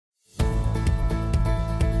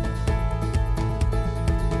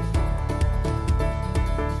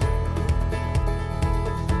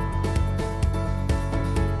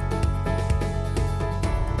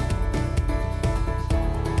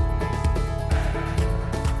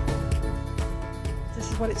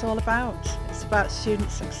what it's all about. It's about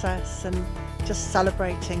student success and just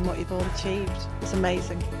celebrating what you've all achieved. It's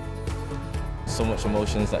amazing. So much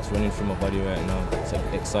emotions that's running through my body right now. It's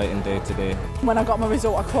an exciting day today. When I got my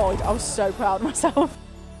result, I cried. I was so proud of myself.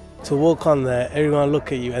 To walk on there, everyone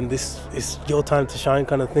look at you and this is your time to shine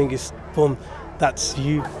kind of thing. It's boom, that's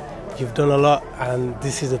you. You've done a lot and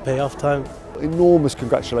this is a payoff time. Enormous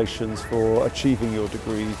congratulations for achieving your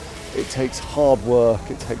degree. It takes hard work,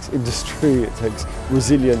 it takes industry, it takes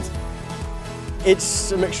resilience.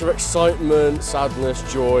 It's a mixture of excitement, sadness,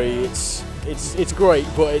 joy. It's great,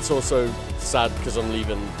 but it's also sad because I'm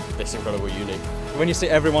leaving this incredible uni. When you see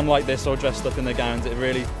everyone like this all dressed up in their gowns, it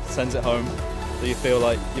really sends it home, so you feel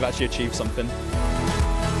like you've actually achieved something.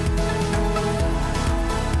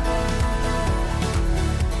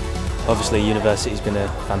 Obviously university's been a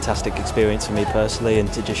fantastic experience for me personally,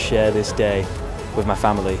 and to just share this day with my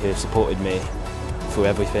family who have supported me through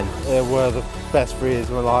everything. It were the best 3 years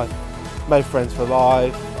of my life. Made friends for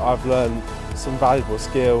life, I've learned some valuable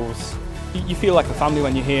skills. You feel like a family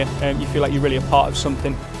when you're here, you feel like you're really a part of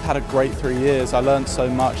something. Had a great 3 years, I learned so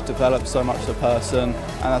much, developed so much as a person,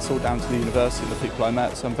 and that's all down to the university and the people I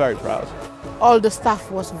met, so I'm very proud. All the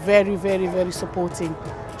staff was very, very, very supporting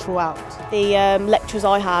throughout. The lecturers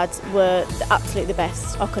I had were absolutely the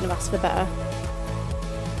best. I couldn't have asked for better.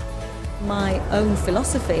 My own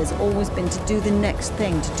philosophy has always been to do the next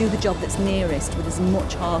thing, to do the job that's nearest with as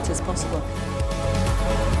much heart as possible.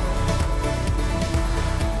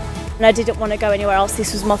 And I didn't want to go anywhere else.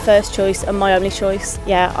 This was my first choice and my only choice.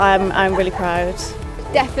 Yeah, I'm really proud.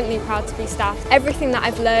 Definitely proud to be staff. Everything that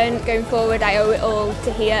I've learned going forward, I owe it all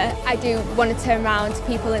to here. I do want to turn around to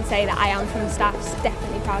people and say that I am from staff, so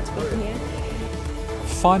definitely proud to be from here.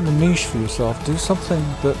 Find a niche for yourself, do something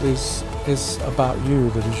that is about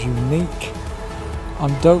you, that is unique,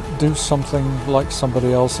 and don't do something like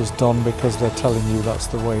somebody else has done because they're telling you that's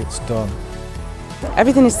the way it's done.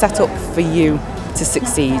 Everything is set up for you to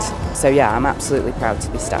succeed, so yeah, I'm absolutely proud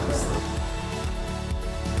to be staff.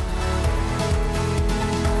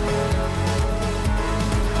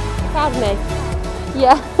 Proud of me?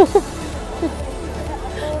 Yeah.